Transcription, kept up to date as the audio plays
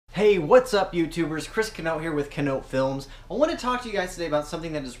Hey, what's up YouTubers? Chris Canote here with Canote Films. I want to talk to you guys today about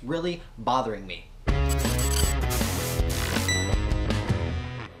something that is really bothering me.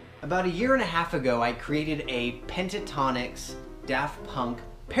 About a year and a half ago, I created a Pentatonix Daft Punk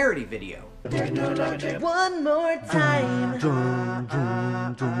parody video. One more time.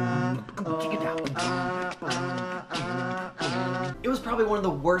 It was probably one of the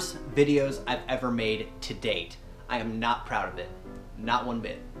worst videos I've ever made to date. I am not proud of it. Not one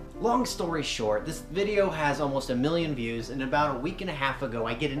bit. Long story short, this video has almost 1 million views, and about a week and a half ago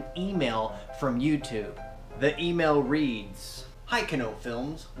I get an email from YouTube. The email reads, "Hi Canote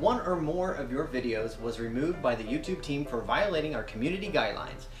Films, one or more of your videos was removed by the YouTube team for violating our community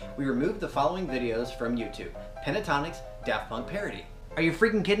guidelines. We removed the following videos from YouTube. Pentatonix Daft Punk Parody." Are you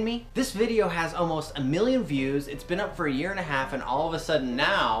freaking kidding me? This video has almost 1 million views, it's been up for a year and a half, and all of a sudden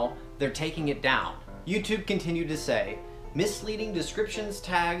now they're taking it down. YouTube continued to say, "Misleading descriptions,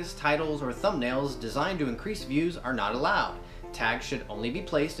 tags, titles, or thumbnails designed to increase views are not allowed. Tags should only be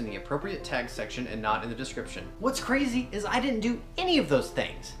placed in the appropriate tag section and not in the description." What's crazy is I didn't do any of those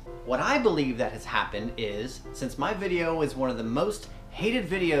things. What I believe that has happened is, since my video is one of the most hated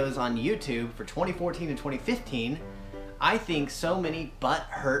videos on YouTube for 2014 and 2015, I think so many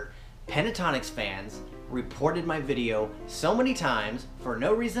butt-hurt Pentatonix fans reported my video so many times for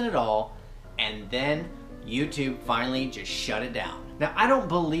no reason at all, and then YouTube finally just shut it down. Now, I don't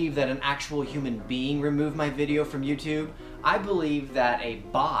believe that an actual human being removed my video from YouTube. I believe that a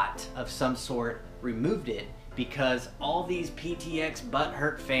bot of some sort removed it because all these PTX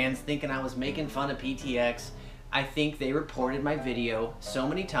butthurt fans thinking I was making fun of PTX, I think they reported my video so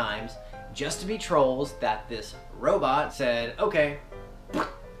many times just to be trolls that this robot said, "Okay,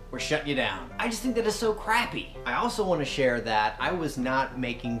 we're shutting you down." I just think that is so crappy. I also want to share that I was not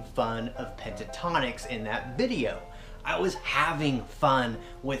making fun of Pentatonix in that video. I was having fun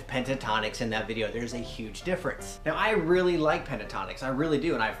with Pentatonix in that video. There's a huge difference. Now, I really like Pentatonix, I really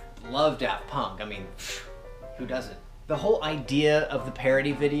do, and I love Daft Punk. I mean, who doesn't? The whole idea of the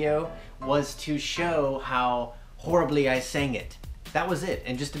parody video was to show how horribly I sang it. That was it,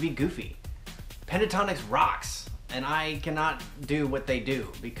 and just to be goofy. Pentatonix rocks, and I cannot do what they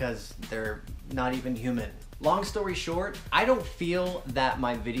do because they're not even human. Long story short, I don't feel that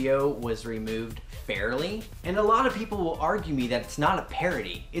my video was removed fairly, and a lot of people will argue me that it's not a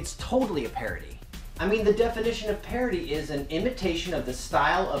parody. It's totally a parody. I mean, the definition of parody is an imitation of the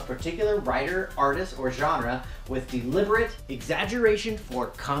style of particular writer, artist, or genre with deliberate exaggeration for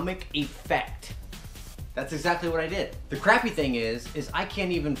comic effect. That's exactly what I did. The crappy thing is I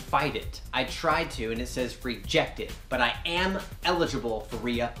can't even fight it. I tried to, and it says rejected, but I am eligible for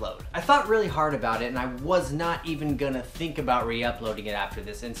re-upload. I thought really hard about it, and I was not even gonna think about re-uploading it after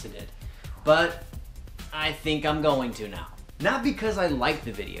this incident, but I think I'm going to now. Not because I like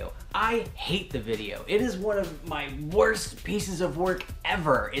the video. I hate the video. It is one of my worst pieces of work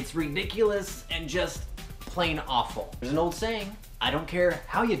ever. It's ridiculous and just plain awful. There's an old saying, I don't care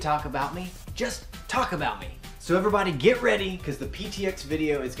how you talk about me, just talk about me. So everybody get ready, because the PTX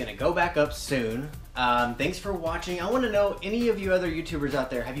video is gonna go back up soon. Thanks for watching. I wanna know, any of you other YouTubers out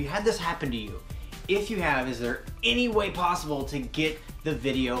there, have you had this happen to you? If you have, is there any way possible to get the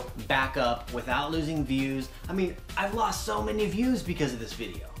video back up without losing views? I mean, I've lost so many views because of this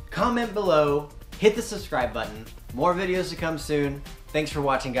video. Comment below, hit the subscribe button. More videos to come soon. Thanks for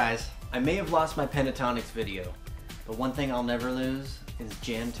watching, guys. I may have lost my Pentatonix video, but one thing I'll never lose is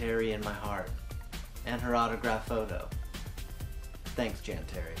Jan Terry in my heart. And her autograph photo. Thanks, Jan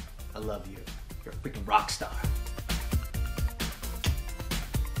Terry. I love you. You're a freaking rock star.